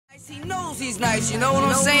He knows he's nice, you know what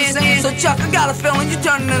I'm saying? So Chuck, I got a feeling you're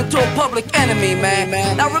turning into a public enemy, man.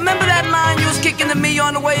 Now remember that line you was kicking to me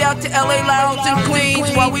on the way out to LA Lounge in Queens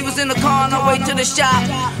while we was in the car on our way to the shop?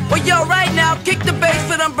 Well, yo, right now, kick the bass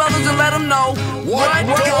for them brothers and let them know what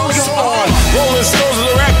goes on. Rolling stones of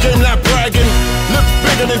the rap game, not bragging. Look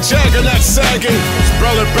bigger than Jagger, not sagging.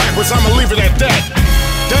 Spell it backwards, I'ma leave it at that.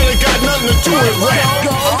 That ain't got nothing to do with rap.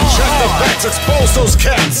 Check the facts, expose those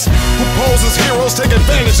cats who pose as heroes, take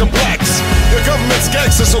advantage of blacks. Your government's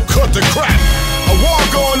gangsters, so cut the crap. A war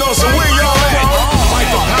going on, so where y'all at? Fight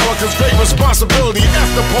the power, cause great responsibility. F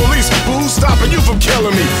the police, but who's stopping you from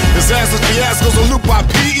killing me? Disasters, fiascos, a loop by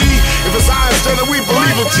PE. If it's I instead of we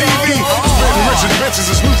believe in TV. Spitting riches, bitches,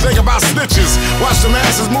 this new thing about snitches. Watch the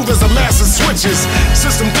masses move as the masses switches.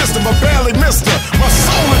 System distant, but barely missed her. My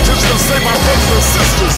soul intention to save my brothers and sisters.